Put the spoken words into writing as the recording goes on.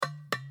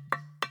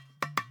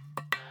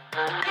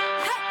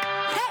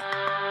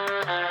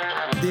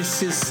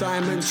This is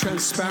Simon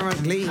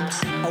transparently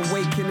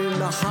awakening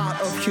the heart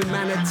of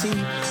humanity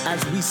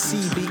as we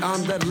see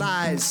beyond the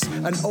lies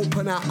and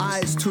open our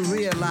eyes to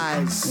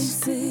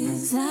realize this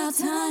is our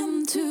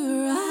time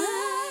to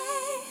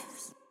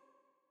rise.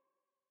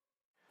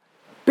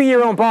 Be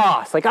your own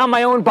boss. Like, I'm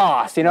my own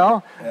boss, you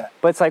know? Yeah.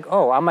 But it's like,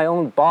 oh, I'm my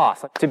own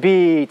boss. Like, to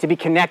be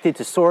connected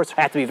to source,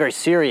 I have to be very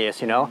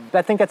serious, you know?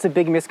 I think that's a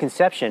big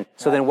misconception.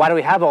 So then why do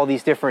we have all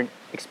these different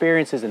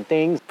experiences and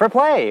things? For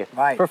play,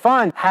 for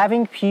fun.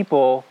 Having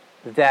people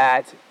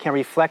that can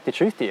reflect the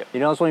truth to you, you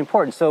know, is really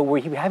important. So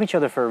we have each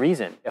other for a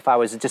reason. If I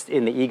was just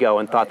in the ego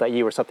and thought that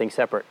you were something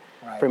separate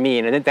from me,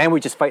 and then we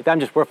just fight,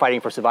 we're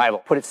fighting for survival.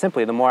 Put it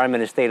simply, the more I'm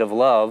in a state of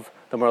love,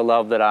 the more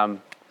love that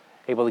I'm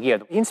able to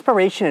give.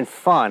 Inspiration and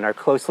fun are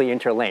closely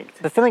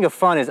interlinked. The feeling of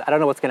fun is, I don't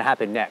know what's going to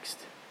happen next.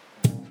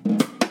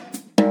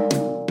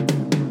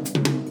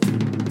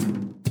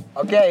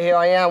 Okay, here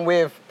I am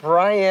with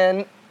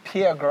Brian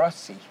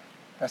Piergrossi. Did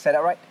I say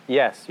that right?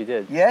 Yes, you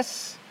did.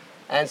 Yes.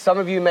 And some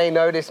of you may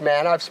know this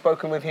man. I've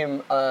spoken with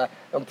him on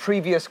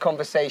previous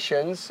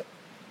conversations.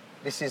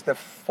 This is the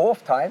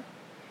 4th time.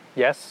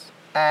 Yes.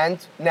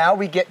 And now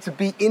we get to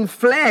be in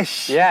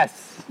flesh.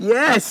 Yes.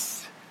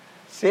 Yes.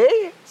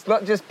 See? It's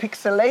not just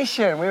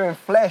pixelation. We're in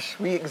flesh.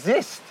 We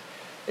exist.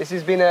 This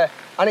has been an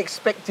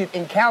unexpected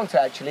encounter,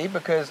 actually,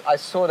 because I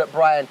saw that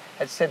Brian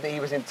had said that he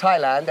was in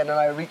Thailand, and then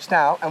I reached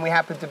out, and we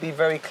happened to be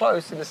very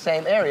close in the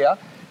same area.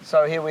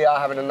 So here we are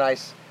having a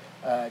nice,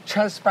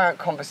 transparent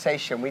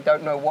conversation. We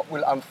don't know what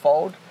will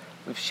unfold.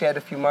 We've shared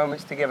a few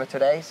moments together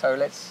today, so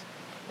let's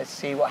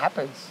see what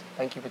happens.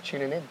 Thank you for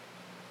tuning in.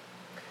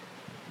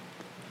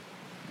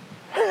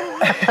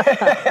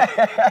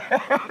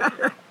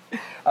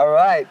 All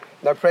right,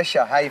 no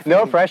pressure. How you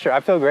feeling? No pressure.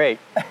 I feel great.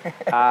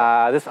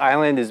 This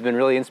island has been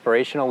really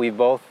inspirational. We've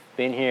both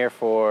been here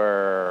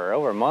for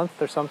over a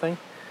month or something.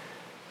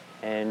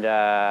 And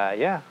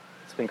yeah,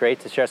 it's been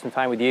great to share some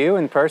time with you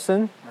in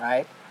person.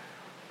 Right.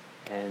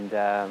 And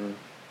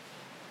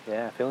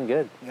yeah, feeling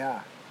good.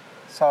 Yeah.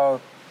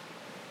 So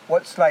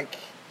what's like,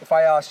 if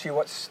I ask you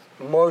what's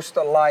most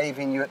alive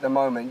in you at the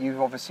moment, you've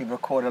obviously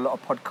recorded a lot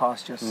of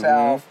podcasts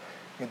yourself.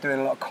 You're doing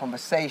a lot of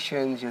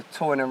conversations, you're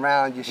touring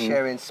around, you're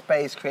sharing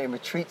space, creating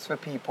retreats for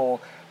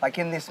people. Like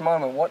in this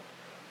moment,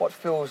 what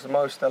feels the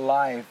most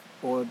alive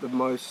or the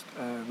most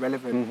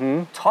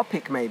relevant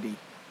topic maybe?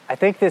 I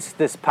think this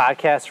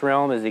podcast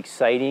realm is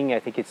exciting.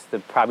 I think it's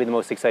probably the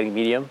most exciting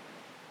medium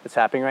that's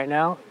happening right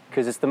now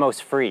because it's the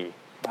most free.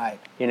 Right.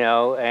 You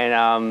know,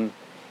 and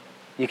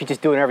you can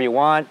just do whatever you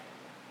want,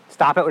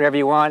 stop it whenever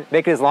you want,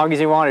 make it as long as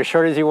you want, as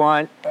short as you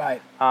want.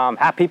 Right.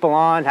 Have people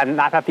on,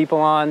 not have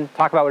people on,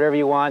 talk about whatever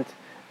you want.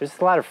 There's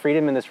just a lot of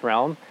freedom in this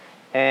realm.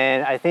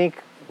 And I think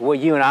what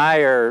you and I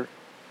are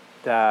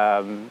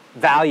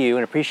value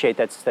and appreciate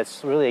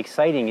that's really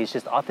exciting is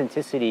just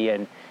authenticity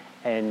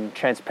and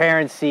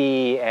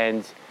transparency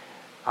and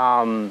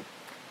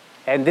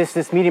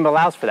this medium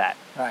allows for that.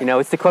 Right. You know,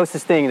 it's the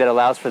closest thing that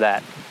allows for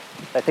that.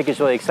 I think it's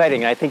really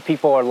exciting. And I think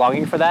people are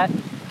longing for that.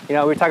 You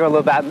know, we were talking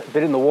a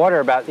bit in the water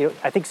about, you know,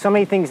 I think so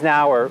many things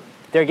now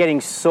they're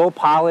getting so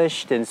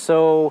polished and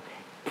so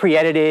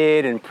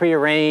pre-edited and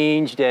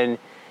pre-arranged, and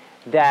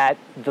that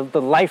the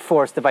life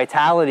force, the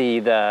vitality,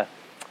 the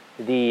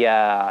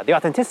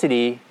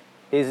authenticity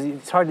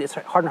it's hard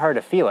and hard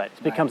to feel it.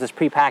 It becomes this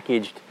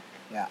prepackaged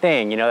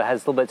thing, you know, that has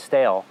a little bit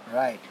stale.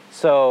 Right.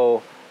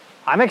 So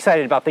I'm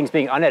excited about things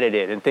being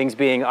unedited and things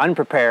being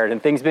unprepared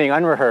and things being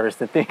unrehearsed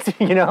and things,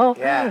 you know?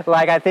 Yeah.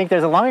 Like, I think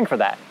there's a longing for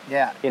that.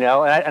 Yeah. You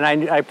know, and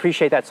I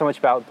appreciate that so much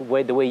about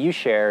the way you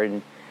share.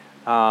 And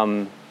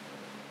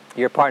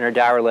your partner,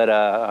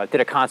 Dower, did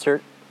a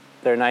concert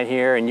the other night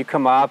here, and you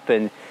come up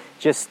and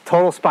just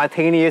total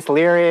spontaneous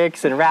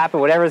lyrics and rap and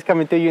whatever's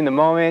coming through you in the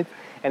moment,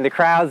 and the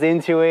crowd's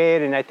into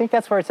it, and I think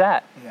that's where it's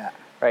at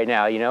right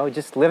now, you know,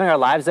 just living our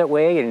lives that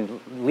way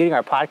and leading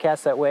our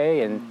podcast that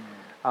way, and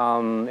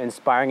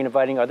inspiring and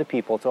inviting other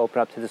people to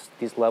open up to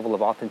this level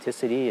of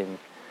authenticity and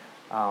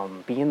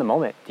be in the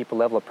moment, deeper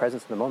level of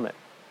presence in the moment.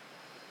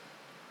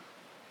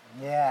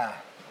 Yeah,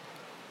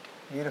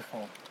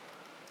 beautiful.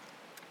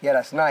 Yeah,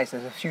 that's nice.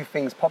 There's a few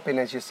things popping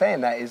as you're saying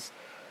that. Is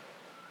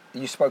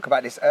you spoke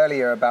about this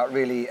earlier about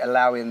really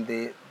allowing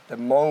the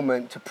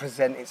moment to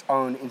present its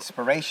own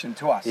inspiration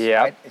to us. Yeah.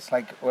 Right? It's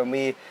like when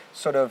we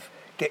sort of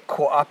get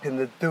caught up in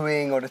the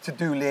doing or the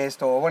to-do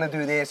list, or I want to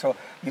do this, or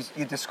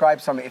you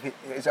describe something. If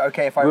it's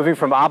okay if I moving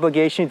from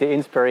obligation to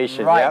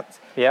inspiration. Right.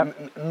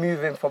 Yep.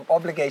 Moving from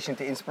obligation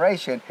to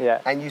inspiration.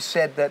 Yeah. And you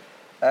said that.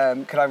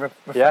 Could I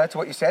refer to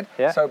what you said?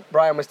 Yeah. So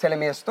Brian was telling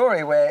me a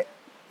story where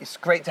it's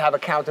great to have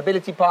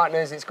accountability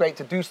partners, it's great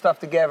to do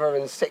stuff together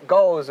and set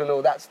goals and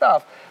all that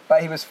stuff,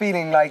 but he was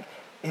feeling like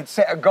he'd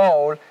set a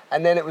goal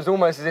and then it was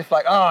almost as if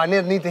like, I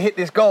need to hit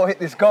this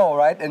goal,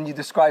 right? And you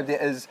described it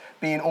as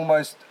being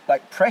almost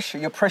like pressure,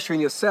 you're pressuring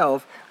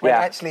yourself when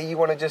actually you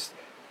want to just,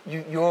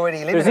 you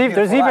already live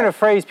There's even a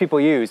phrase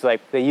people use,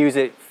 like they use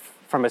it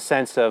from a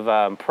sense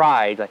of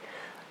pride, like,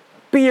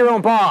 be your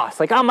own boss.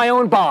 Like, I'm my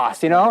own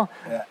boss, you know?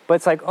 Yeah. But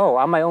it's like, oh,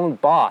 I'm my own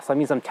boss. That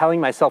means I'm telling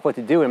myself what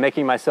to do and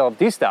making myself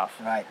do stuff.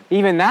 Right.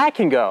 Even that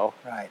can go,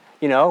 Right.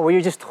 you know, where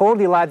you're just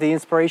totally alive to the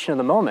inspiration of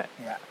the moment.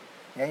 Yeah.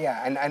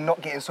 And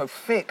not getting so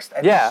fixed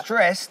and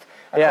stressed,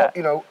 and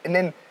you know, and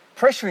then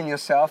pressuring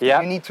yourself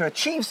that you need to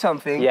achieve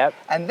something,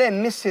 and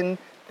then missing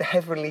the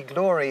heavenly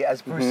glory,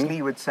 as Bruce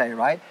Lee would say,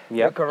 right?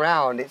 Look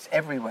around, it's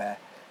everywhere.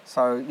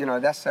 So, you know,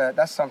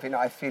 that's something that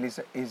I feel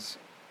is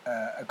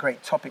a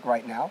great topic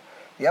right now.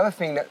 The other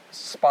thing that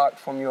sparked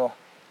from your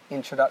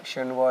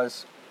introduction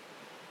was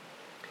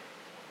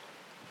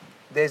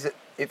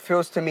it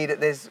feels to me that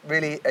there's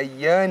really a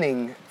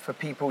yearning for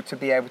people to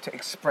be able to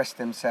express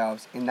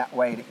themselves in that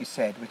way that you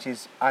said, which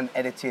is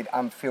unedited,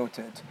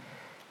 unfiltered.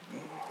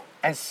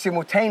 And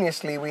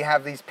simultaneously, we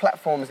have these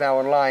platforms now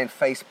online,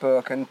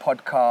 Facebook and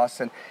podcasts,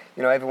 and,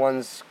 you know,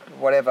 everyone's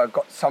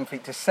got something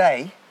to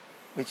say,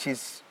 which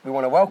is, we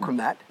want to welcome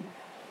that.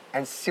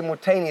 And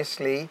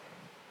simultaneously,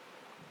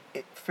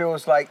 it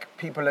feels like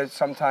people are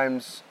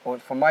sometimes, or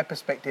from my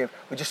perspective,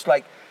 we're just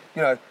like,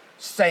 you know,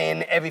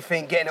 saying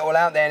everything, getting it all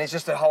out there, and it's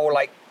just a whole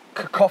like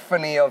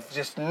cacophony of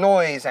just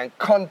noise and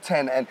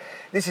content, and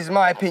this is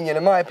my opinion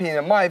and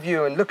my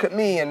view, and look at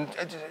me, and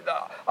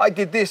I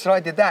did this and I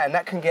did that, and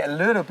that can get a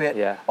little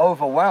bit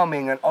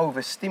overwhelming and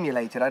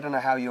overstimulated. I don't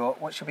know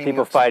what should be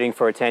people fighting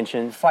for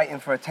attention. Fighting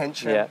for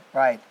attention,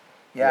 right?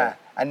 Yeah.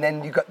 And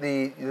then you got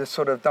the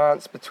sort of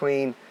dance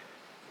between,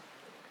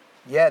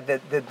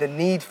 the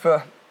need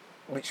for,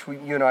 which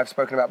you and I have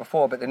spoken about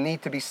before, but the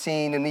need to be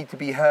seen, the need to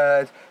be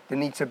heard, the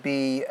need to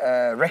be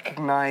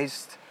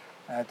recognized,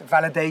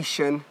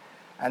 validation,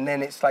 and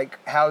then it's like,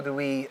 how do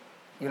we,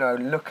 you know,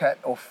 look at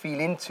or feel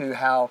into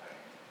how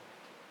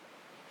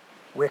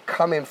we're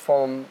coming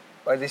from,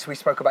 or this, we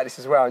spoke about this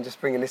as well, I'm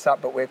just bringing this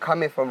up, but we're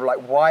coming from like,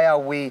 why are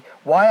we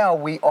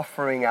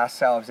offering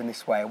ourselves in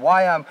this way?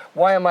 Why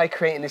am I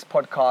creating this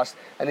podcast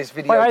and this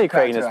video? Why are you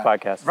creating this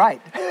podcast?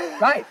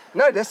 Right.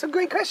 No, that's a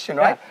great question,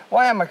 right? Yeah.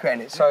 Why am I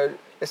creating it? So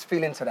let's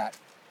feel into that.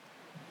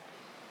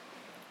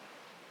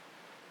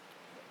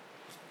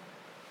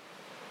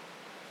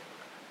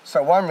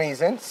 So one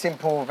reason,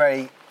 simple,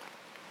 very,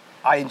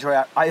 I enjoy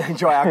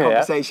our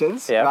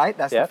conversations, right?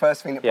 That's the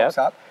first thing that pops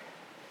up.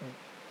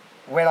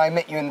 When I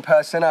met you in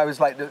person, I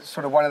was like,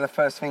 sort of one of the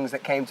first things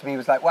that came to me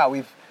was like, wow,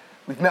 we've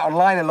met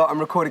online a lot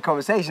and recorded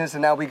conversations,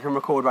 and now we can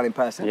record one in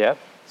person. Yeah.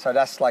 So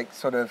that's like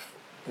sort of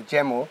the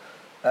general.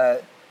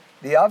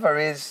 The other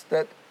is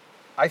that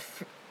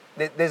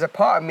there's a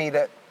part of me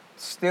that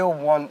still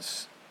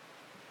wants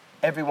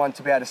everyone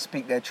to be able to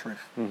speak their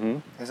truth. Mm-hmm.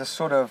 There's a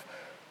sort of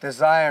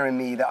desire in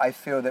me that I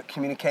feel that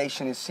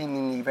communication is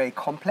seemingly very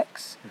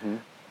complex,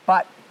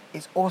 but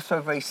it's also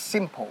very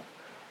simple.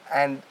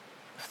 And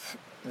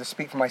to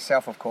speak for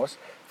myself, of course,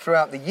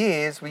 throughout the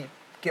years, we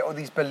get all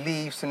these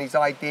beliefs and these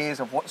ideas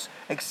of what's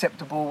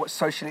acceptable, what's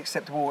socially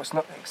acceptable, what's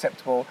not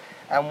acceptable.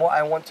 And what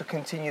I want to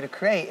continue to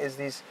create is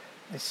this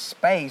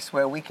space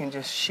where we can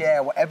just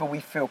share whatever we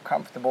feel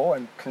comfortable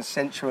and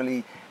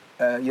consensually,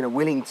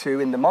 willing to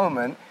in the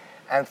moment.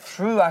 And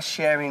through us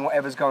sharing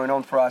whatever's going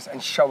on for us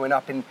and showing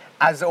up in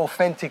as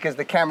authentic as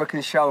the camera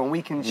can show and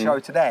we can show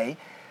today,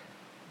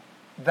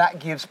 that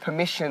gives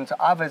permission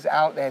to others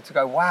out there to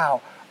go,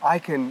 wow, I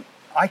can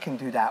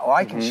do that, or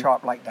I can show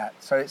up like that.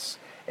 So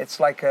it's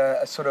like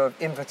a sort of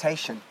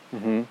invitation.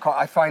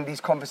 I find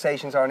these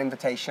conversations are an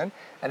invitation.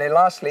 And then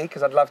lastly,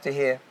 because I'd love to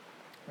hear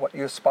what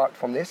you sparked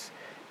from this,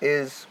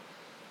 is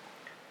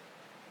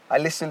I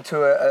listened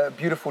to a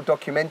beautiful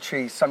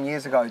documentary some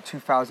years ago,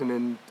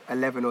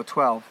 2011 or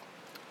 12,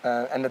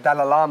 and the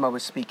Dalai Lama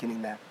was speaking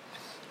in there.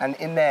 And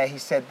in there he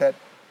said that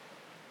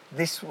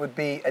this would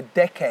be a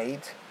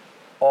decade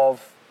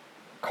of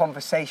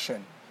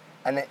conversation,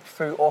 and that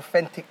through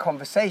authentic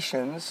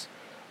conversations,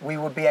 we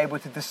would be able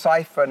to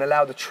decipher and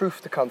allow the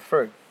truth to come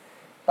through.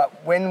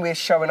 But when we're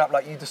showing up,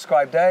 like you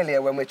described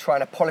earlier, when we're trying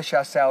to polish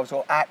ourselves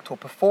or act or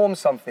perform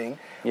something,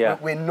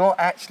 we're not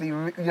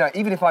actually,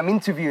 even if I'm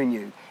interviewing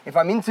you,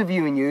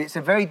 it's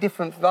a very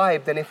different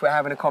vibe than if we're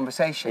having a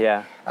conversation.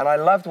 Yeah. And I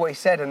loved what he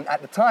said. And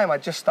at the time, I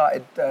just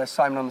started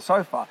Simon on the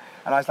Sofa.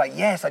 And I was like,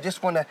 yes, I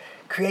just want to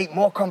create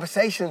more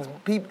conversations.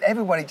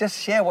 Everybody just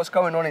share what's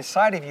going on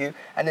inside of you.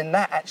 And then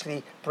that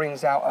actually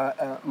brings out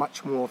a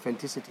much more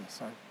authenticity.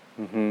 So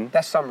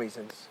that's some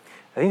reasons.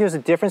 I think there's a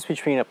difference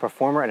between a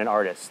performer and an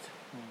artist.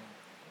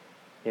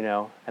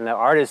 And the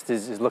artist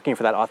is looking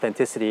for that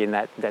authenticity and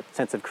that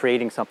sense of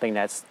creating something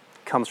that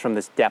comes from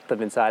this depth of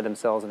inside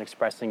themselves and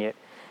expressing it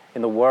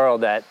in the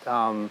world that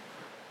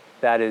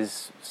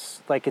is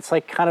like, it's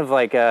like kind of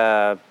like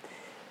I've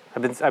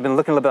been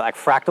looking a little bit like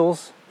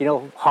fractals,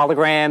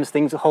 holograms,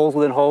 things, holes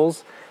within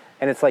holes,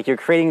 and it's like you're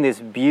creating this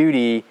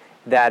beauty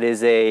that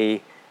is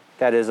a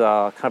kind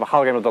of a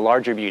hologram of the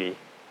larger beauty,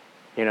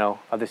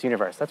 of this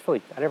universe. That's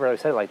really, I never really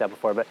said it like that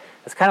before, but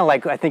it's kind of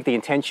like, I think the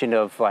intention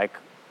of like,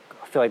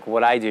 I feel like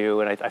what I do,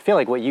 and I feel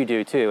like what you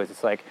do too, is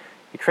it's like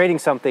you're creating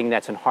something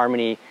that's in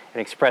harmony and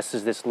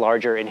expresses this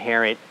larger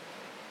inherent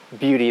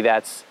beauty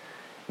that's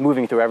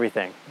moving through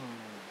everything.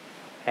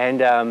 And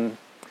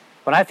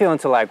when I feel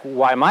into like,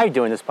 why am I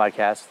doing this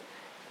podcast,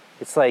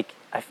 it's like,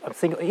 I'm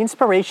thinking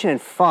inspiration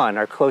and fun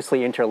are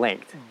closely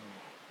interlinked,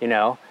 you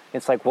know?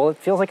 It's like, well, it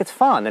feels like it's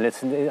fun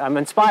and I'm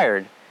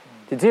inspired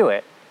to do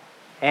it.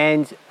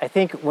 And I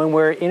think when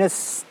we're in a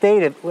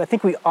state of, I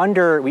think we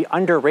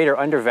underrate or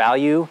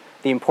undervalue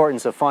the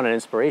importance of fun and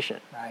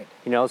inspiration. Right.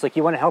 You know, it's like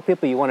you want to help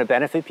people, you want to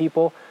benefit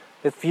people.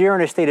 If you're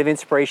in a state of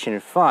inspiration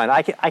and fun,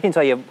 I can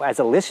tell you as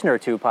a listener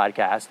to a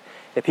podcast,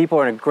 if people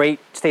are in a great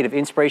state of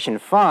inspiration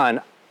and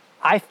fun,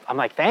 I'm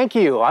like, thank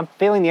you. I'm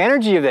feeling the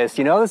energy of this.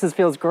 You know, this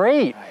feels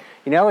great. Right.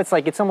 You know, it's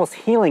like it's almost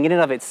healing in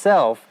and of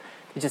itself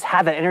to just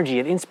have that energy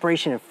of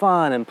inspiration and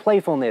fun and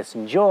playfulness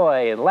and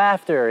joy and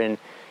laughter. And,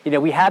 you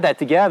know, we have that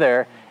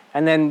together.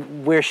 And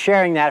then we're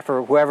sharing that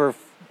for whoever,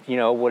 you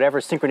know,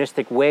 whatever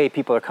synchronistic way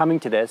people are coming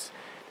to this,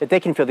 that they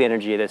can feel the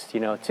energy of this, you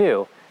know,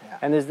 too. Yeah.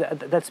 And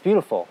that's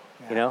beautiful,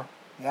 you know?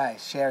 Yeah,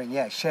 sharing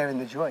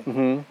the joy.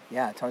 Mm-hmm.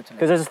 Yeah, totally.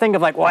 Because there's this thing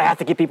of like, well, I have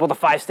to give people the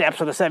 5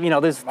 steps or the 7, you know,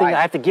 there's this thing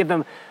I have to give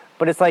them.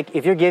 But it's like,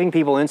 if you're giving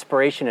people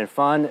inspiration and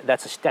fun,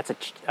 that's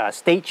a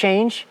state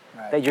change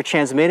that you're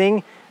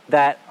transmitting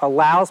that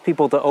allows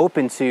people to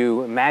open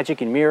to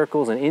magic and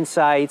miracles and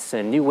insights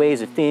and new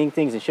ways of seeing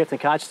things and shifting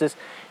consciousness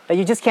that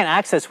you just can't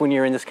access when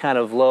you're in this kind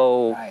of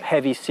low,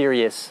 heavy,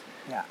 serious,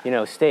 you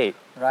know, state.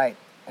 Right.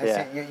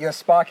 Yeah. So you're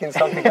sparking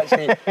something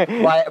actually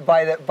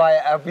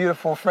by our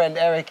beautiful friend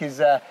Eric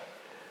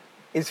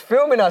is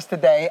filming us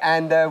today,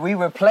 and we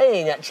were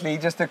playing actually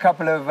just a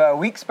couple of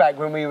weeks back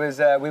when we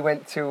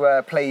went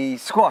to play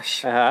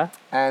squash,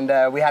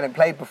 and we hadn't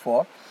played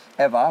before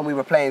ever, and we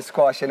were playing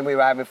squash and we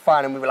were having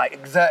fun and we were like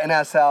exerting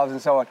ourselves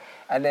and so on.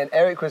 And then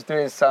Eric was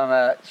doing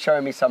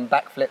showing me some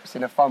backflips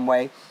in a fun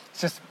way.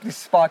 It's just this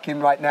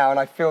sparking right now, and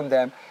I filmed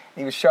them.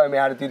 He was showing me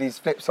how to do these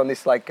flips on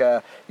this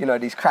you know,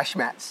 these crash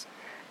mats.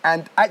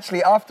 And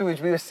actually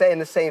afterwards we were saying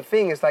the same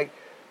thing. It's like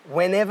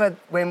when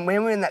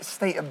we're in that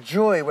state of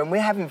joy, when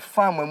we're having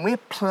fun, when we're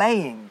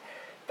playing,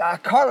 I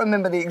can't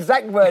remember the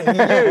exact word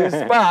he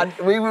used,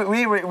 but we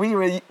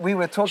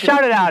were talking.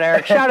 Shout it out,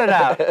 Eric. Shout it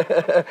out.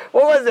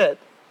 What was it?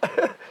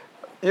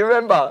 You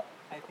remember?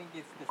 I think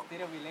it's the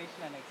state of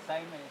elation and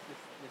excitement. It's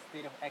the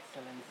state of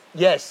excellence.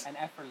 Yes. And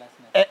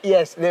effortlessness.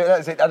 Yes,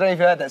 that's it. I don't know if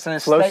you heard that. So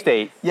the flow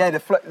state. Yeah,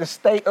 the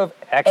state of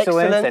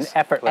excellence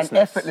and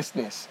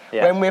effortlessness.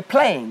 Yeah. When we're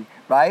playing,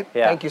 right?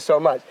 Yeah. Thank you so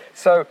much.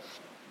 So,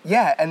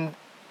 yeah, and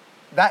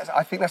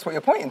I think that's what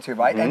you're pointing to,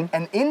 right? Mm-hmm.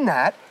 And in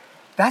that,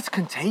 that's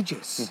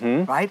contagious,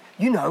 right?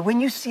 You know,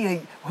 when you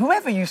see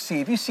whoever you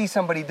see, if you see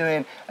somebody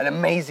doing an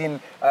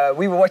amazing,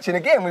 we were watching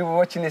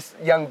this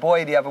young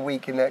boy the other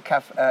week in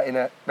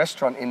a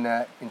restaurant in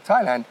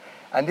Thailand,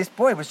 and this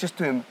boy was just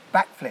doing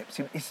backflips.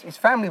 His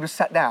family was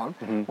sat down.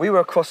 Mm-hmm. We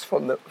were across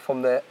from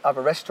the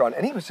other restaurant,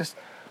 and he was just,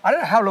 I don't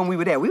know how long we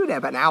were there. We were there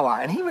about an hour,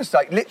 and he was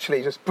like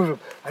literally just boom.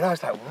 And I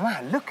was like,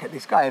 man, look at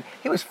this guy. And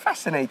he was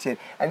fascinated,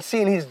 and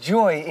seeing his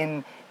joy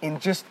in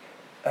just,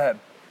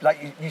 like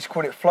you used to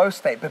call it flow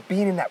state, but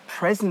being in that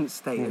present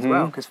state as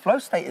well, because flow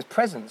state is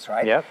presence,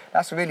 right? Yep.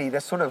 They're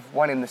sort of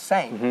one in the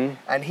same. Mm-hmm.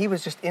 And he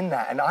was just in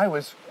that, and I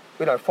was,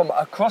 you know, from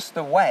across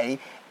the way,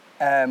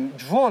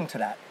 drawn to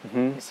that.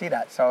 Mm-hmm. You see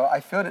that? So I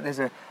feel that there's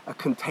a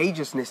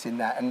contagiousness in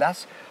that, and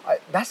that's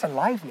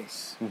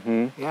aliveness.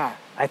 Mm-hmm. Yeah.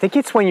 I think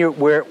it's when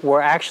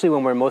we're actually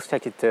when we're most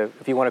connected to,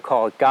 if you want to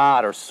call it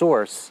God or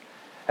source,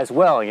 as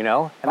well, you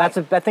know, and I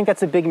think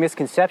that's a big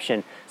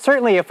misconception.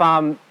 Certainly, if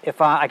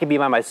I can be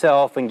by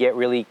myself and get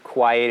really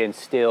quiet and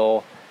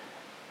still,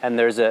 and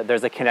there's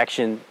a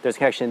connection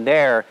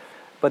there,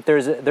 but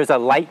there's a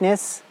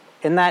lightness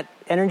in that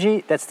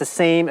energy that's the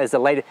same as the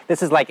light.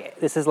 That's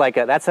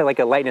like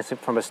a lightness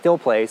from a still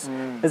place.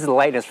 This is the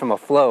lightness from a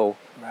flow.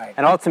 Right.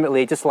 And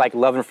ultimately, just like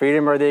love and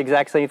freedom are the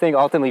exact same thing,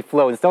 ultimately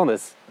flow and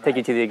stillness take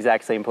you to the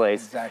exact same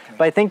place. Exactly.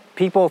 But I think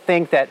people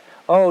think that,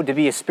 oh, to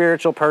be a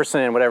spiritual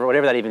person and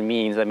whatever that even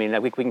means. I mean,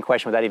 we can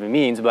question what that even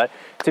means, but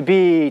to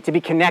be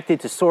connected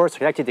to source, or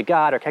connected to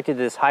God, or connected to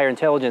this higher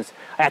intelligence,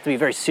 I have to be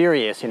very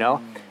serious, you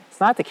know? It's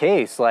not the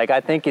case. Like,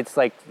 I think it's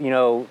like, you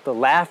know, the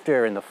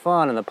laughter and the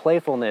fun and the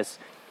playfulness,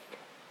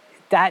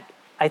 I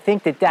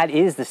think that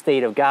is the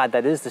state of God,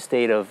 that is the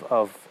state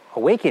of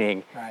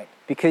awakening. Right.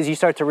 Because you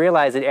start to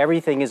realize that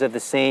everything is of the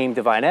same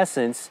divine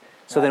essence.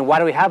 So then why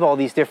do we have all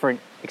these different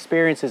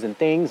experiences and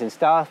things and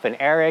stuff and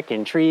Eric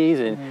and trees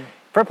and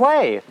for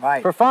play,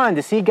 for fun,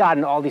 to see God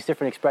in all these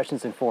different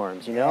expressions and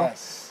forms, you know?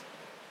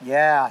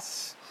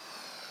 Yes.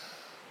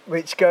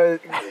 Which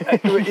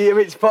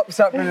pops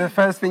up with the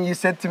first thing you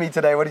said to me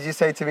today. What did you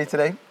say to me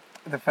today?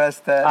 The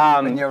first,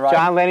 when you're right.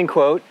 John Lennon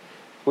quote,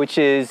 which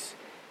is,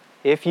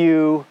 if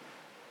you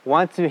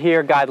want to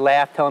hear God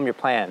laugh, tell him your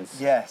plans.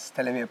 Yes,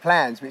 tell him your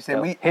plans. Which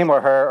then him or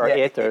her or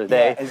it or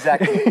they. Yeah,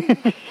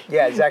 exactly.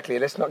 Yeah, exactly.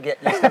 Let's not get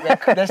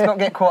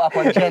caught up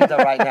on gender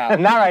right now.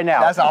 Not right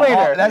now.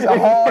 That's a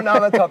whole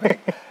nother topic.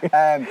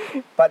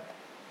 But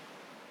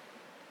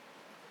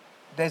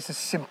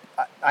there's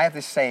I have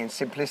this saying: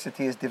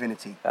 simplicity is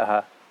divinity.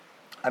 I've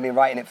been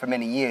writing it for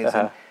many years,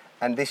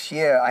 and this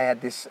year I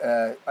had this.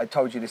 I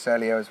told you this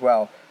earlier as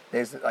well.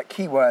 There's like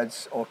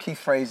keywords or key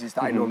phrases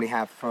that I normally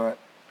have for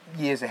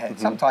years ahead,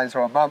 sometimes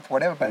for a month,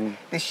 whatever, but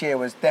this year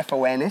was Deaf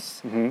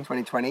Awareness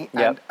 2020,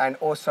 and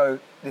also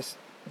this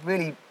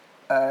really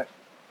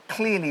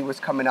clearly was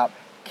coming up,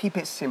 keep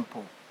it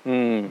simple,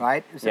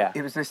 right?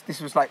 It was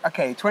this was like,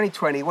 okay,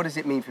 2020, what does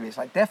it mean for me? It's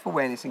like Deaf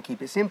Awareness and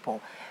keep it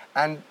simple.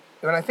 And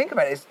when I think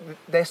about it,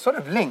 they're sort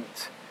of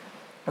linked,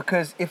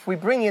 because if we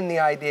bring in the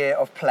idea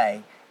of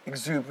play,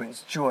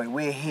 exuberance, joy,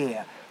 we're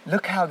here.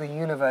 Look how the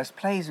universe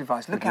plays with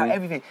us. Look how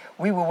everything.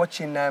 We were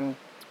watching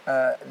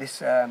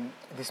this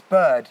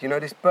bird. You know,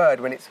 this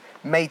bird when it's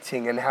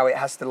mating and how it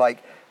has to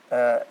like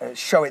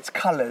show its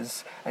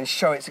colours and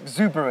show its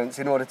exuberance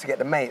in order to get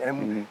the mate.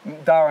 And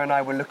Dara and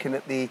I were looking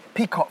at the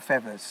peacock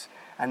feathers,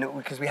 and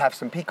because we have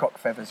some peacock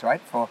feathers,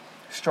 right, for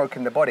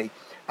stroking the body,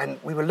 and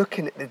we were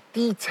looking at the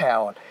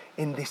detail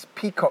in this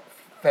peacock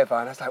feather,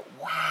 and I was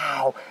like,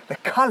 wow, the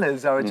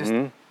colours are just,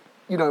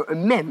 you know,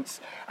 immense,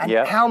 and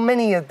how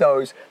many of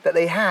those that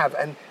they have,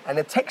 and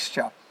the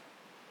texture,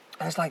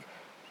 and it's like,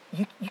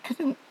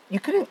 you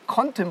couldn't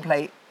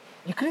contemplate,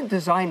 you couldn't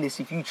design this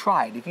if you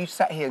tried, if you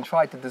sat here and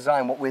tried to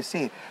design what we're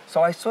seeing.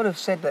 So I sort of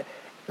said that,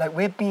 like,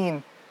 we're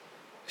being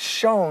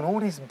shown all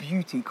this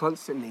beauty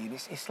constantly.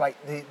 It's like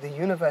the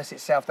universe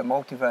itself, the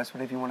multiverse,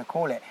 whatever you want to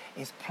call it,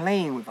 is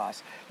playing with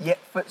us. Yet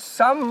for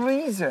some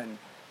reason,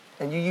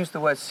 and you use the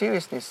word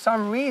seriousness,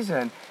 some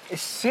reason,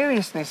 it's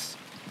seriousness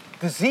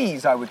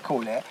disease, I would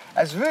call it,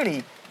 has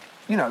really,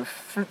 you know,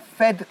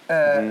 fed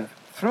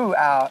through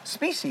our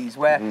species,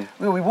 where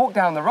we walk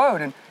down the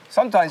road, and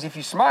sometimes if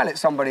you smile at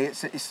somebody,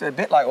 it's a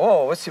bit like,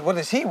 oh, what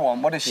does he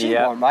want? What does she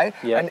want, right?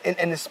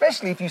 And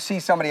especially if you see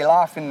somebody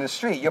laughing in the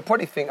street, you'll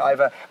probably think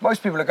either,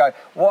 most people will go,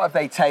 what have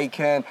they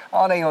taken?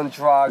 Are they on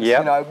drugs?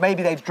 You know,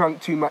 maybe they've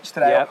drunk too much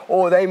today,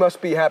 or they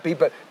must be happy,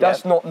 but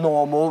that's not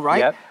normal,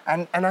 right?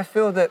 And I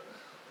feel that,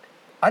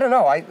 I don't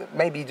know,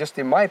 maybe just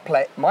in my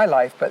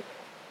life, but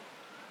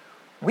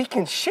we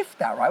can shift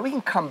that, right? We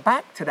can come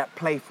back to that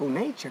playful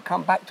nature,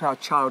 come back to our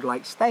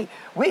childlike state,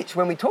 which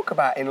when we talk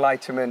about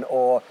enlightenment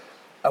or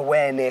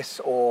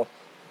awareness or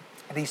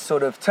these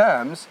sort of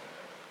terms,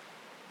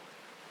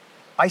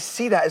 I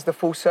see that as the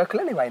full circle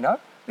anyway,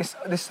 no?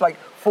 This like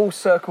full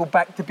circle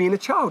back to being a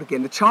child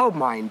again. The child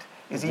mind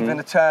is even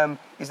a term,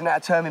 isn't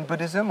that a term in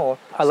Buddhism? Or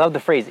I love the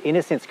phrase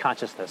innocence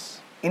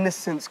consciousness.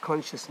 Innocence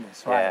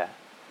consciousness, right?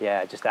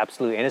 Yeah, just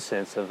absolute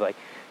innocence of like,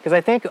 because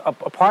I think a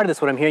part of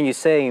this, what I'm hearing you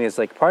saying is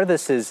like, part of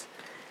this is,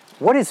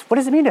 what does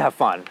it mean to have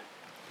fun?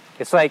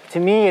 It's like, to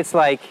me, it's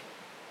like,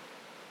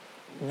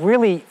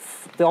 really,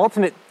 the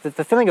ultimate,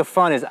 the feeling of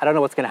fun is, I don't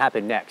know what's going to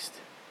happen next,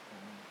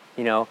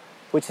 you know,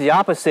 which is the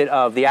opposite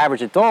of the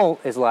average adult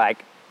is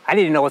like, I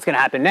need to know what's going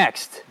to happen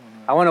next.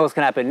 I want to know what's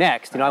going to happen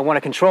next. You know, I want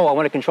to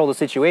control the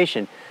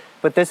situation.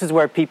 But this is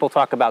where people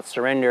talk about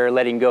surrender,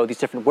 letting go, these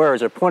different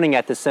words are pointing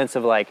at this sense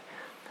of like,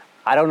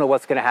 I don't know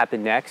what's going to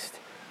happen next,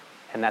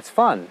 and that's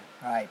fun.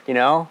 Right. You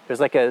know, there's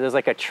like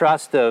a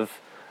trust of,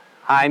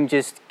 I'm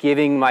just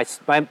making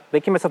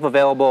myself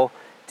available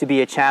to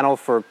be a channel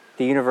for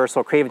the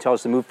universal creative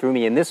intelligence to move through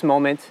me in this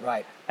moment.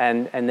 Right.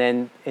 And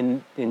then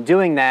in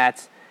doing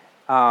that,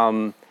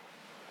 there's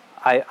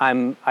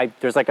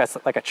like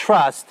a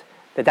trust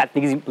that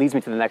leads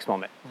me to the next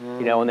moment.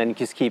 You know, and then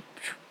just keep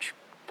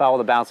follow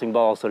the bouncing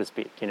ball, so to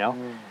speak. You know,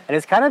 and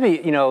it's kind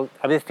of you know,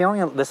 I've been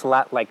feeling this a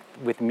lot like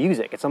with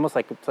music. It's almost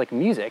like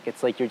music.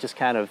 It's like you're just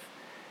kind of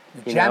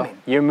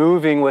jamming. You're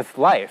moving with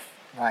life.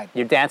 Right.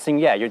 You're dancing.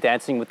 Yeah, you're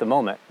dancing with the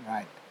moment.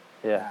 Right.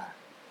 Yeah.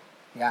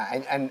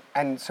 Yeah,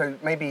 and so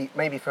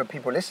maybe for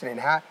people listening,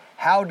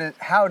 how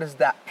does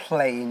that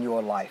play in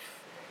your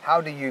life?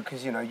 How do you,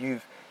 because you know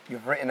you've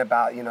written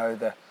about, you know,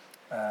 the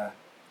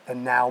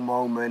now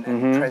moment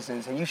and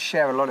presence, and you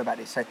share a lot about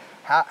this. So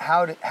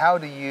how did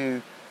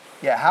you,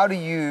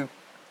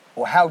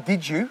 or how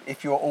did you,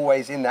 if you're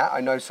always in that? I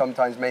know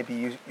sometimes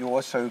maybe you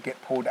also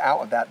get pulled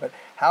out of that, but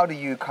how do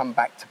you come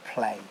back to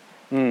play?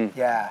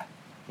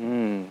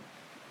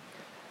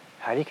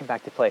 How do you come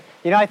back to play?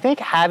 You know, I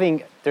think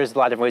there's a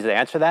lot of different ways to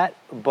answer that,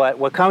 but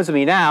what comes to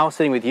me now,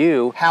 sitting with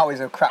you... How is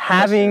a crap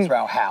question as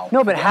well, how?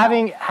 No, but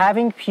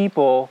having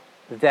people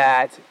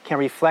that can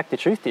reflect the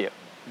truth to you.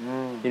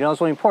 You know, it's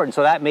really important.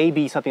 So that may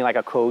be something like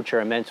a coach or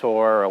a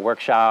mentor or a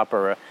workshop,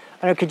 or I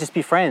don't know, it could just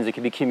be friends, it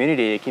could be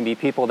community, it can be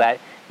people that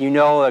you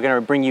know are going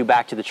to bring you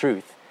back to the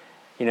truth,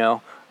 you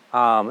know?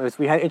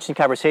 We had an interesting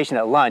conversation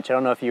at lunch, I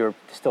don't know if you were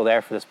still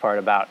there for this part,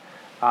 about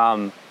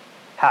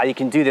how you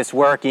can do this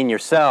work in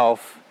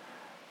yourself,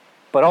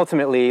 but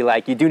ultimately,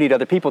 like, you do need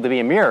other people to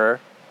be a mirror,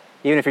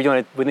 even if you're doing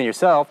it within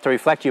yourself, to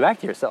reflect you back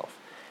to yourself.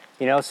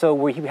 You know, so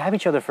we have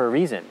each other for a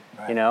reason,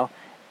 you know?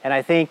 And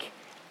I think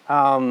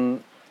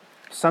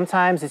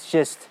sometimes it's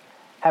just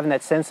having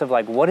that sense of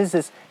like, what is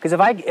this? Because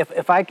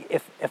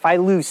if I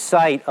lose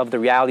sight of the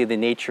reality of the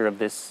nature of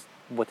this,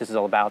 what this is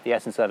all about, the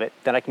essence of it,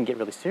 then I can get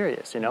really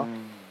serious, you know?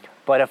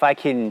 But if I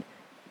can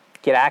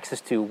get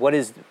access to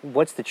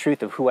what's the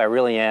truth of who I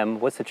really am,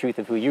 what's the truth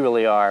of who you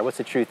really are, what's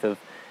the truth of,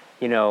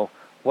 you know,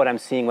 what I'm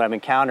seeing, what I'm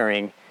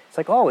encountering, it's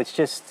like, oh, it's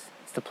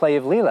the play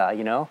of Leela,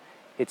 you know?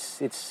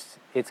 It's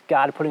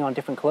God putting on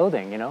different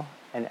clothing, you know,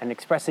 and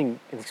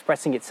expressing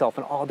itself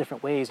in all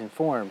different ways and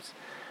forms.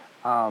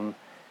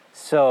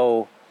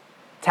 So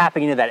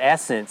tapping into that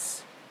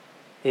essence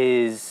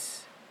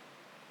is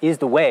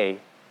the way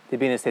to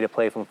be in a state of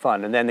playful and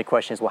fun. And then the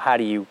question is, well, how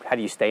do you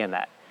stay in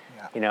that?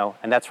 Yeah. You know,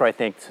 and that's where I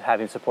think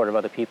having support of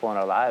other people in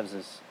our lives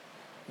is,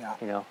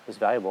 you know, is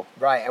valuable.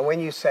 Right, and when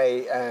you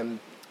say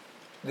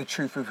the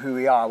truth of who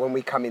we are, when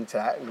we come into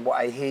that, and what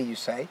I hear you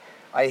say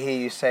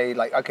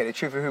like, okay, the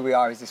truth of who we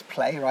are is this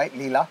play, right,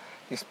 Leela,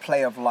 this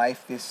play of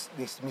life,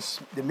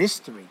 the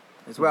mystery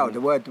as well.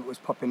 The word that was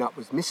popping up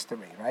was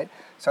mystery, right?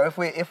 So if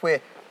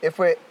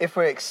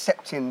we're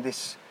accepting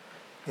this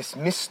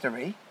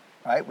mystery,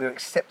 right, we're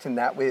accepting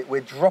that,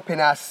 we're dropping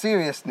our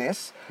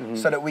seriousness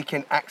so that we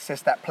can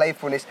access that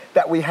playfulness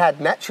that we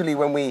had naturally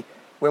when we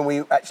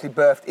actually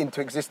birthed into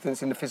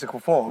existence in the physical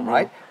form,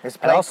 right?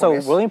 And also, a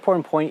really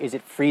important point is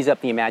it frees up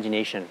the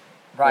imagination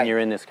when you're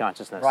in this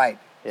consciousness. Right.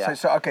 Yeah.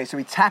 So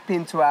we tap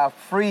into our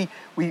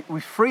we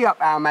free up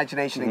our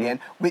imagination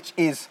again, which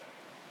is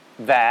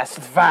vast,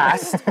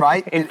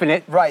 right?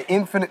 Infinite. Right,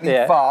 infinitely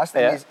vast,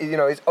 and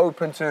is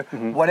open to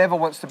whatever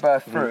wants to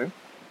birth through.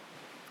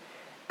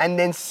 And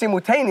then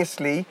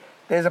simultaneously,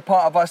 there's a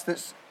part of us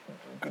that's,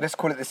 let's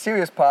call it the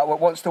serious part,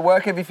 what wants to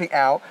work everything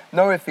out,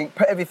 know everything,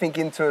 put everything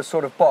into a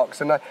sort of box.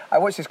 And I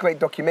watched this great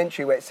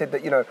documentary where it said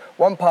that,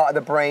 one part of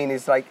the brain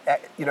is like,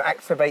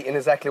 activating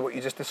exactly what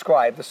you just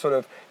described, the sort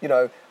of,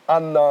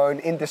 unknown,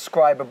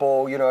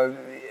 indescribable,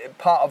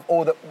 part of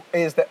all that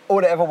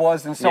ever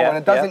was and so on.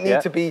 It doesn't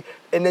need to be,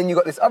 and then you've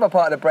got this other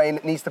part of the brain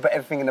that needs to put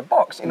everything in a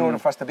box in order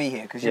for us to be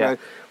here. Because,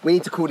 we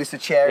need to call this a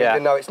chair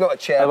even though it's not a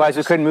chair. Otherwise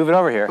we couldn't move it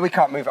over here. We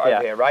can't move it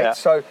over here, right? Yeah.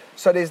 So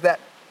there's that.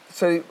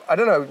 So I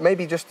don't know,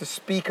 maybe just to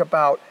speak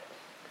about,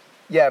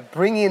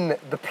 bringing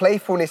the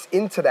playfulness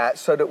into that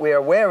so that we're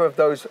aware of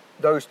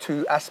those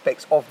two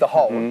aspects of the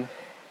whole,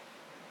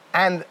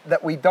 and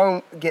that we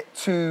don't get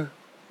too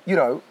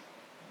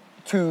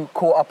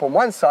caught up on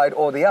one side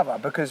or the other,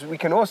 because we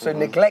can also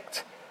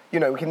neglect, we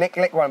can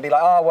neglect one and be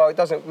like, oh, well, it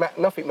doesn't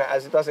nothing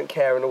matters, it doesn't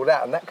care and all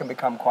that, and that can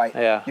become quite,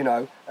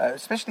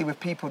 especially with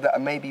people that are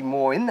maybe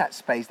more in that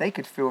space, they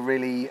could feel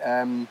really,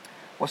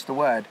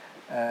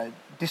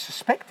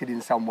 disrespected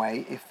in some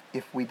way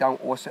if we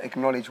don't also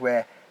acknowledge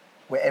where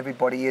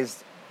everybody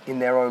is in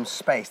their own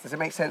space. Does it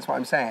make sense what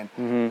I'm saying?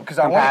 Because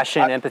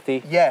compassion,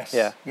 empathy. Yes,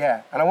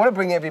 yeah. And I want to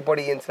bring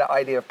everybody into that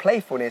idea of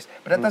playfulness,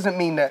 but that doesn't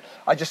mean that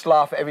I just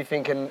laugh at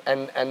everything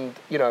and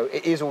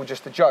it is all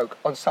just a joke.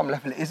 On some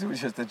level, it is all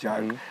just a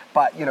joke.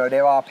 But,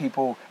 there are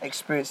people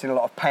experiencing a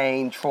lot of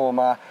pain,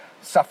 trauma,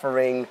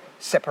 suffering,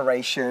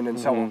 separation, and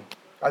so on.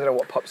 I don't know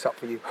what pops up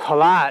for you. A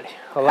lot.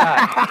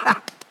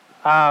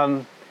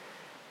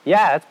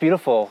 That's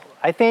beautiful.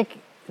 I think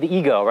the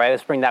ego, right?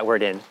 Let's bring that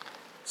word in.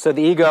 So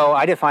the ego,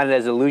 I define it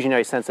as an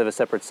illusionary sense of a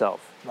separate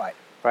self. Right.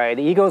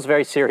 The ego is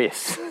very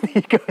serious. The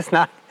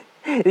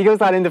ego's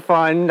not into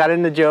fun, not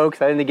into jokes,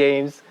 not into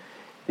games.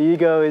 The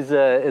ego is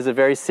a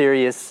very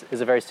serious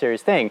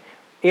thing.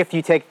 If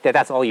you take that,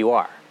 that's all you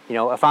are.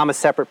 If I'm a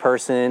separate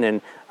person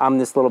and I'm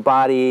this little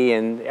body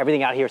and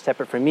everything out here is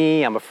separate from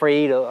me, I'm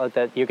afraid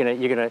that you're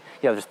gonna,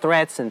 there's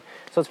threats, and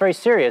so it's very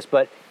serious.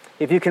 But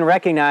if you can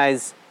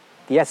recognize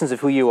the essence of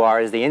who you are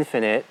is the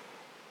infinite,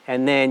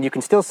 and then you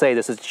can still say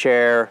this is a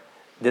chair,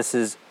 this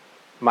is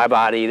my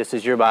body, this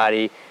is your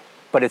body,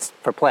 but it's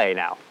for play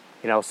now.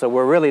 So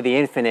we're really the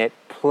infinite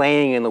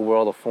playing in the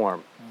world of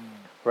form,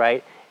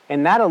 right?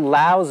 And that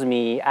allows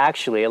me,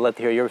 actually, I'd love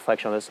to hear your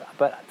reflection on this,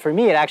 but for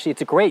me,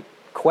 it's a great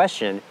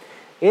question.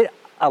 It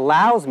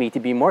allows me to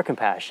be more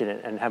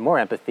compassionate and have more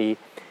empathy,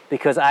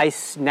 because I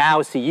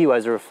now see you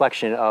as a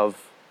reflection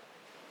of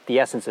the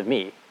essence of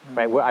me,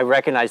 right? Where I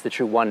recognize the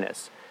true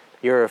oneness.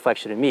 You're a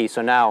reflection of me.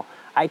 So now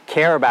I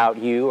care about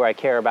you, or I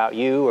care about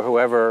you, or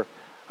whoever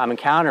I'm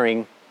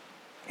encountering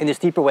in this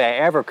deeper way I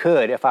ever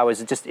could if I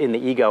was just in the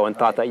ego and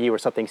thought that you were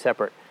something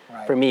separate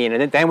from me.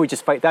 And then we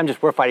just fight.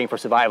 We're fighting for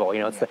survival.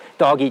 It's the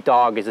dog eat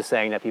dog is a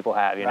saying that people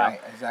have.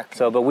 Right, exactly.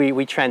 So, but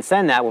we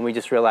transcend that when we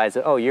just realize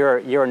that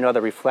you're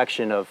another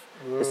reflection of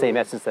the same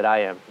essence that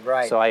I am.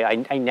 Right. So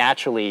I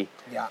naturally,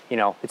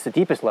 it's the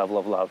deepest level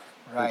of love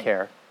and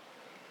care.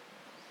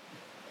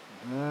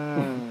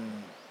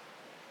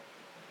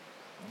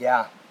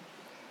 Yeah.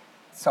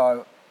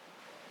 So,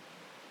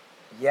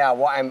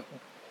 what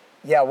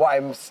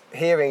I'm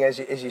hearing as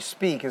you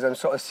speak is I'm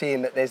sort of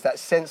seeing that there's that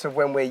sense of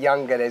when we're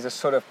younger, there's a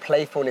sort of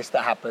playfulness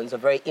that happens, a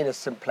very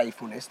innocent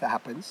playfulness that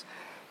happens.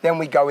 Then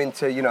we go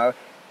into,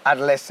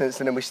 adolescence,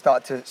 and then we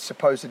start to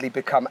supposedly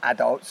become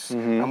adults,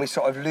 and we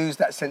sort of lose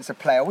that sense of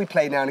play. Or we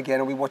play now and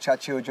again, or we watch our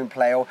children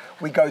play, or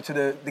we go to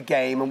the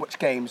game and watch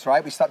games,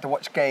 right? We start to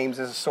watch games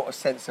as a sort of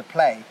sense of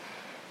play.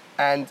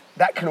 And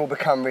that can all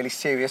become really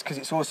serious because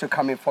it's also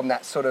coming from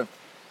that sort of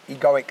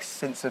egoic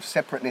sense of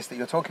separateness that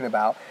you're talking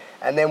about.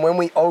 And then when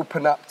we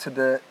open up to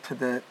the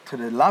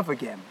love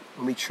again,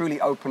 when we truly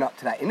open up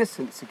to that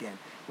innocence again,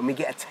 when we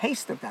get a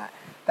taste of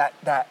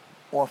that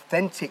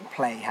authentic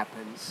play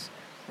happens,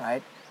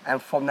 right?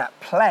 And from that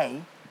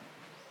play,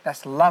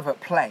 that's love at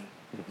play.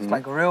 It's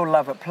like real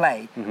love at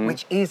play,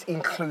 which is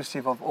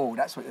inclusive of all.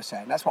 That's what you're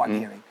saying. That's what I'm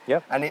hearing.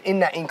 Yep. And in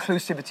that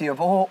inclusivity of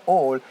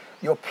all,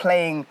 you're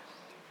playing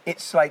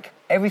it's like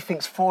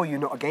everything's for you,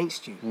 not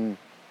against you.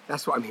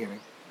 That's what I'm hearing.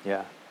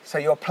 Yeah. So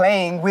you're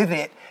playing with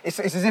it. It's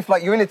as if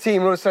like you're in a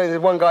team and all of a sudden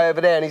there's one guy over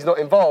there and he's not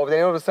involved. And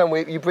then all of a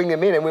sudden you bring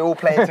him in and we're all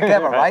playing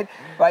together, right?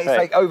 It's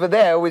like over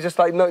there, we're just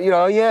like, no, you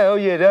know,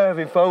 they're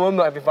having fun, I'm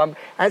not having fun.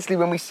 Actually,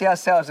 when we see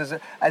ourselves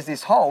as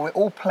this whole, we're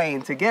all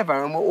playing together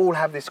and we'll all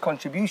have this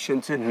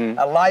contribution to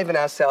enliven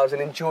ourselves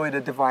and enjoy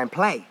the divine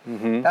play.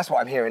 That's what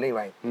I'm hearing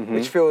anyway,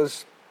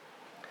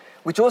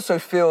 which also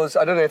feels,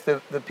 I don't know if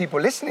the people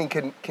listening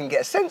can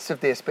get a sense of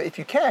this, but if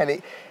you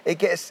can,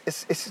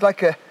 it's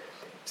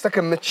like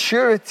a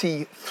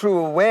maturity through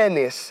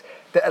awareness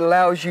that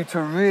allows you to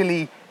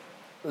really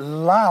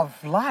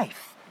love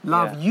life,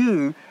 love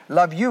you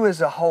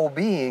as a whole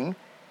being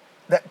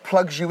that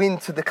plugs you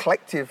into the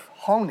collective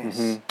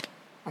wholeness.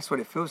 That's what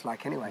it feels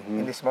like anyway,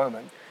 in this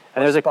moment.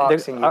 And there's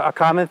a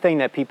common thing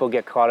that people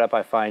get caught up,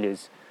 I find,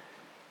 is,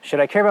 should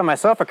I care about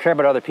myself or care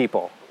about other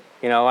people?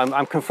 You know,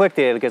 I'm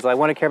conflicted because I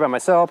want to care about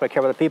myself, but I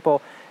care about other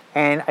people.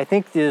 And I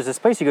think there's a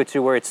space you go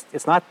to where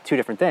it's not two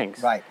different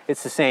things. Right.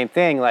 It's the same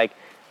thing. Like,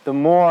 the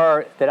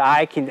more that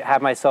I can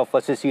have myself,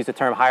 let's just use the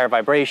term higher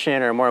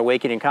vibration or more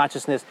awakening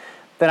consciousness,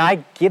 then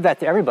I give that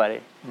to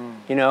everybody,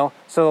 you know?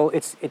 So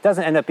it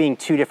doesn't end up being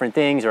two different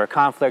things or a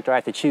conflict or I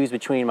have to choose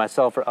between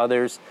myself or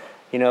others.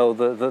 You know,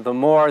 the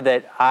more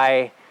that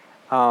I,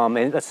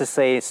 and let's just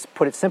say,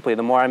 put it simply,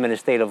 the more I'm in a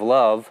state of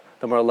love,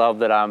 the more love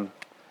that I'm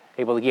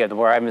able to give. The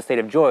more I'm in a state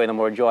of joy, the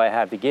more joy I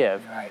have to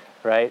give.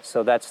 Right?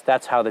 So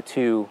that's how the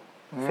two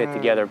fit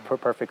together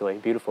perfectly,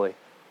 beautifully.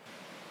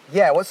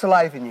 Yeah, what's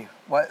alive in you?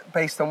 What,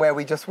 based on where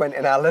we just went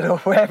in our little,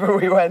 wherever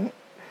we went?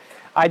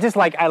 I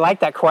like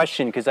that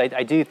question because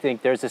I do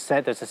think there's a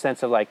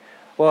sense of like,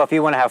 well, if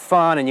you want to have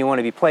fun and you want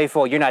to be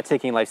playful, you're not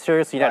taking life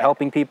seriously, you're not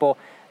helping people.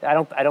 I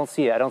don't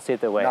see it. I don't see it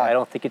that way. No. I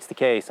don't think it's the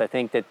case. I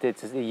think that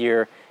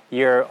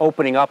you're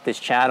opening up this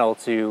channel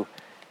to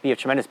be of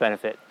tremendous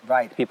benefit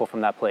to people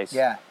from that place.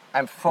 Yeah,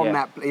 and from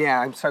that,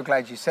 I'm so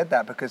glad you said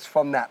that, because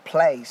from that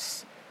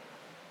place,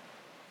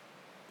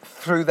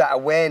 through that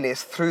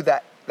awareness, through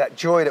that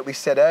joy that we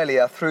said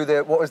earlier, through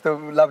what was the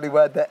lovely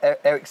word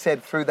that Eric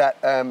said, through that,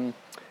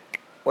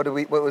 what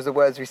was the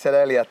words we said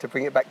earlier to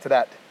bring it back to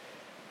that?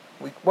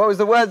 What was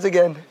the words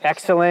again?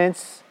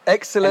 Excellence. And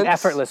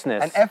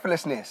effortlessness. And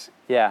effortlessness.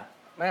 Yeah.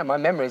 Man, my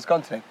memory's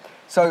gone today.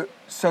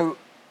 So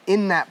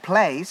in that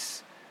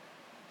place,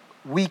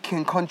 we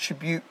can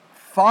contribute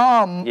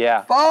far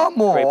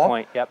more, great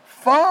point. Yep.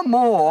 Far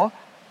more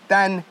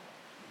than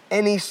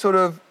any sort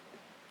of,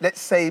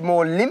 let's say,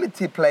 more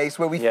limited place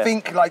where we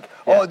think like,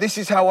 this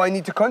is how I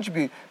need to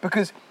contribute.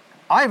 Because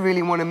I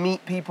really want to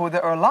meet people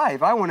that are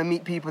alive. I want to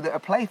meet people that are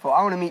playful.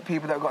 I want to meet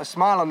people that have got a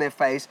smile on their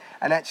face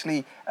and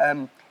actually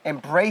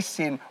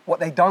embracing what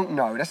they don't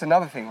know. That's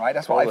another thing, right?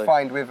 That's what I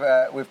find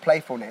with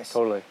playfulness.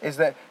 Totally. Is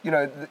that, you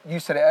know, you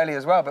said it earlier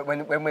as well, but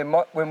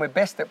when we're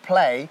best at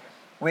play,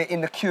 we're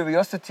in the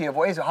curiosity of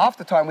what is it. Half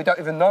the time we don't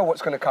even know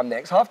what's going to come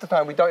next. Half the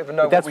time we don't even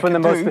know what we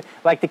can do.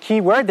 Like the key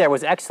word there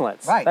was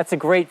excellence. Right. That's a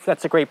great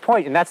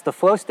point, and that's the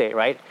flow state,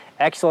 right?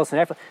 Excellence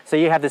and effort. So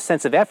you have this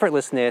sense of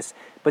effortlessness,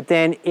 but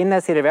then in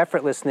that state of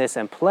effortlessness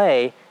and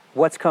play,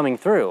 what's coming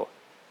through?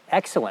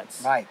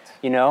 Excellence. Right.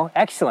 You know,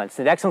 excellence.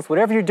 And excellence,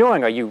 whatever you're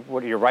doing,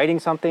 you're writing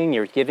something,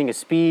 you're giving a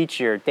speech,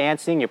 you're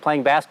dancing, you're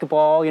playing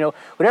basketball, you know,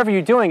 whatever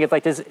you're doing, it's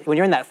like this, when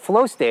you're in that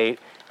flow state,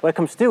 what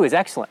comes through is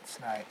excellence.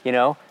 Right. You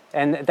know?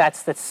 And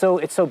it's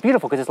so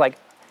beautiful because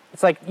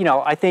it's like, you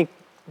know, I think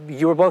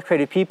you were both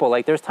creative people.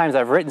 Like there's times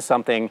I've written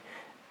something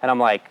and I'm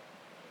like,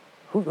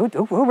 who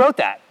wrote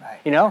that? Right,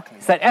 you know, exactly.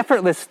 It's that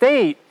effortless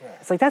state. Yeah.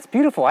 It's like, that's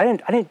beautiful. I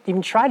didn't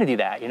even try to do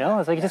that. You know,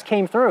 it's like it just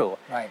came through.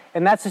 Right.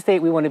 And that's the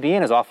state we want to be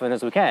in as often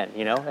as we can.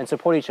 You know, and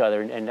support each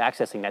other and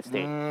accessing that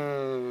state.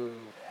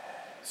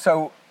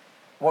 So,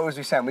 what was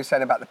we saying? We were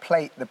saying about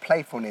the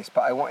playfulness,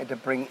 but I wanted to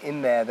bring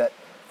in there that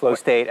flow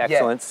state,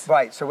 excellence. Yeah,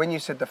 right. So when you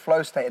said the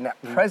flow state and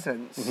that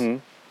presence,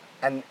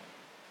 and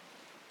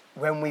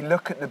when we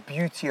look at the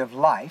beauty of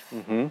life,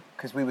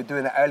 because we were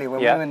doing that earlier, when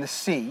we were in the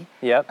sea,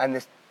 and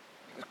this,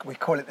 we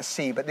call it the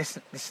sea, but this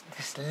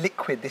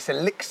liquid, this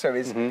elixir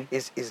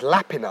is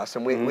lapping us,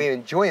 and we're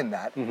enjoying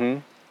that.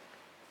 And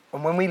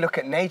when we look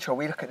at nature,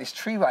 we look at this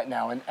tree right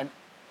now, and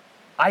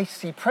I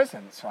see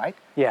presence, right?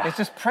 Yeah. It's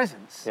just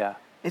presence. Yeah.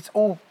 It's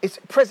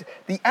present.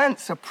 The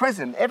ants are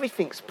present.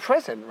 Everything's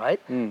present, right?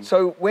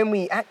 So when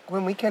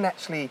we can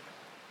actually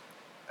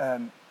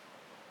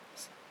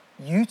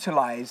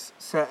utilize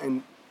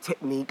certain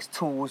techniques,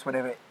 tools,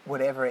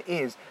 whatever it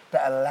is,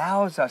 that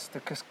allows us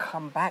to just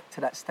come back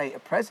to that state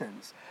of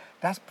presence,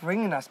 that's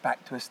bringing us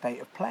back to a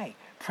state of play,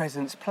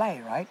 presence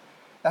play, right?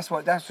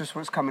 That's just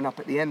what's coming up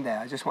at the end there.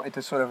 I just wanted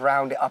to sort of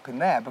round it up in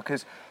there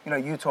because, you know,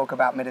 you talk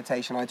about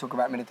meditation, I talk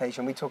about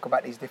meditation, we talk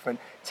about these different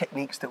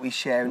techniques that we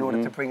share in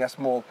order to bring us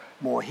more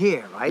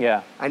here, right?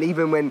 Yeah. And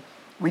even when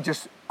we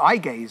just eye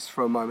gaze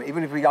for a moment,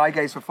 even if we eye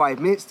gaze for 5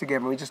 minutes together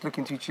and we just look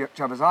into each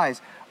other's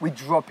eyes, we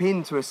drop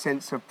into a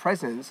sense of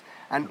presence.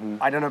 And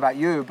I don't know about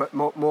you, but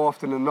more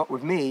often than not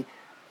with me,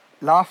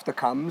 laughter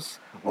comes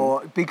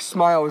or big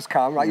smiles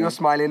come, right? You're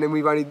smiling and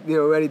we're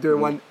only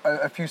doing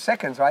a few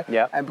seconds, right?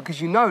 Yeah. And because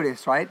you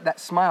notice, right, that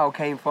smile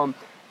came from,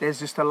 there's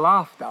just a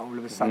laughter all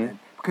of a sudden.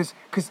 Because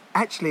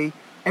actually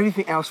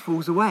everything else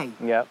falls away.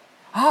 Yep.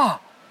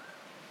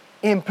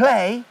 In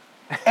play,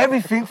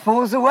 everything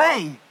falls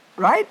away,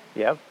 right?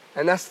 Yep.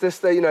 And that's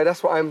just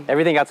that's what I'm...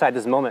 Everything outside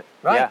this moment.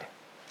 Right. Yeah.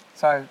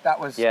 So that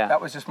was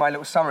just my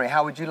little summary.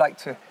 How would you like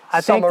to I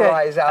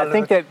summarize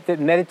think that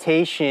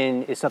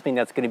meditation is something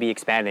that's going to be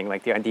expanding,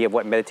 like the idea of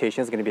what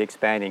meditation is going to be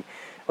expanding.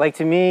 Like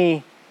to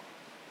me,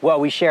 what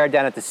we shared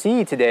down at the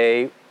sea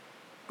today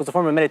was a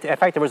form of meditation. In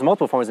fact, there was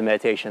multiple forms of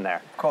meditation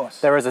there. Of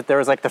course. There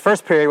was like the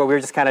first period where we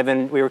were just kind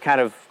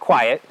of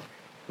quiet,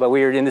 but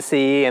we were in the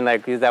sea and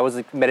like that was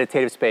a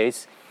meditative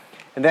space.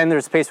 And then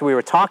there's a space where we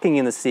were talking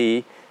in the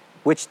sea,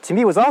 which to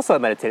me was also a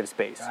meditative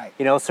space.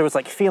 Right. So it's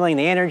like feeling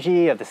the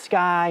energy of the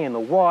sky and the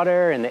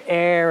water and the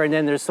air, and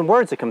then there's some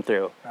words that come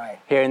through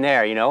here and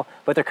there,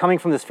 but they're coming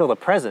from this field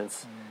of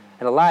presence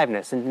and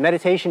aliveness. And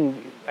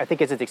meditation, I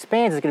think as it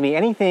expands, is going to be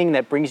anything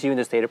that brings you in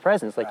the state of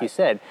presence, like you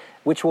said,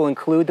 which will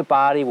include the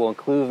body, will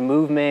include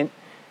movement,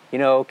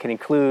 can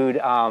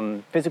include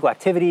physical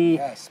activity,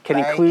 can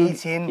include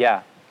eating.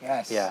 Yeah.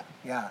 Yes. Yeah.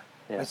 Yeah.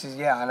 Yeah. Which is,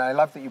 and I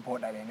love that you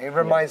brought that in. It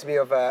reminds me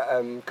of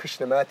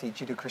Krishnamurti,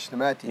 Jiddu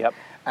Krishnamurti. Yep.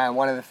 And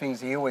one of the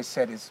things he always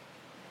said is,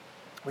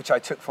 which I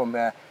took from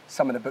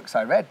some of the books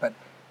I read, but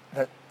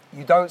that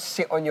you don't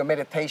sit on your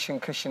meditation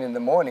cushion in the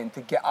morning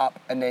to get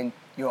up and then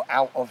you're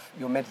out of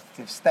your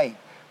meditative state,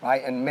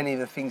 right? And many of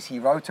the things he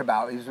wrote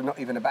about, it was not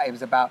even about, it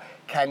was about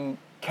can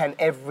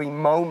every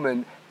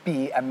moment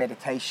be a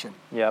meditation?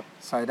 Yep.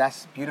 So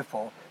that's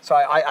beautiful. So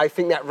I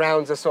think that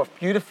rounds us off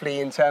beautifully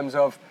in terms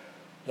of,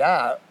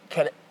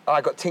 I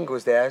got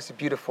tingles there, it's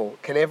beautiful.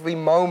 Can every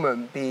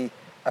moment be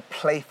a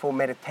playful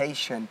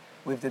meditation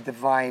with the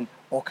divine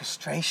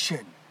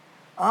orchestration?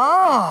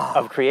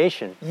 Of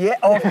creation. Yeah,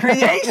 of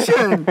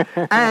creation.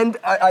 And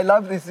I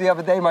love this. The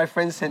other day, my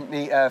friend sent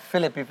me,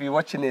 Philip, if you're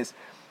watching this,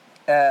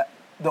 the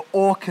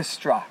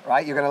orchestra,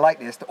 right? You're going to like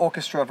this, the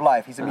orchestra of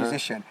life. He's a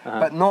musician,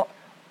 but not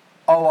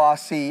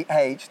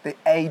O-R-C-H, the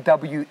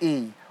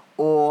A-W-E,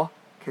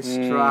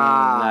 orchestra.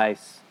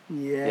 Nice.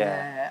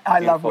 Yeah. I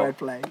love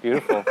wordplay.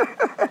 Beautiful.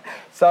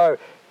 So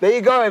there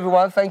you go,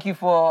 everyone. Thank you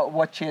for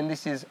watching.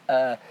 This is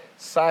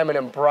Simon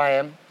and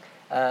Brian.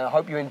 I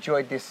hope you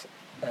enjoyed this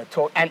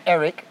talk. And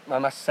Eric, I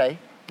must say,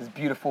 this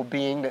beautiful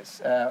being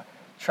that's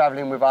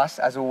traveling with us,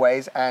 as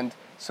always, and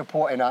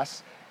supporting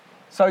us.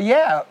 So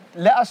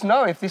let us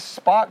know if this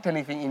sparked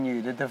anything in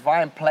you, the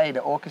divine play,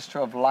 the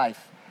orchestra of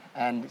life.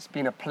 And it's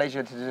been a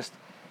pleasure to just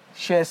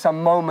share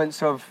some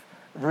moments of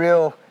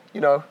real,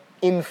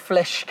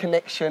 in-flesh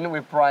connection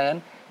with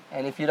Brian.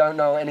 And if you don't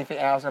know anything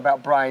else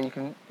about Brian,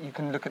 you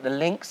can look at the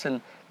links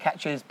and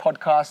catch his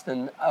podcast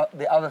and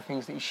the other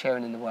things that he's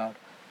sharing in the world.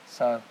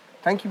 So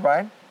thank you,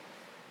 Brian.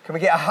 Can we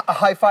get a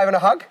high five and a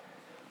hug?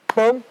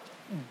 Boom.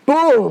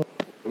 Boom.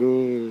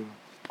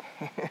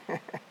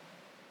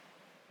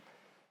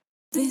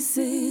 This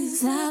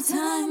is our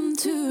time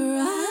to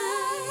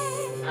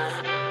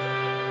rise.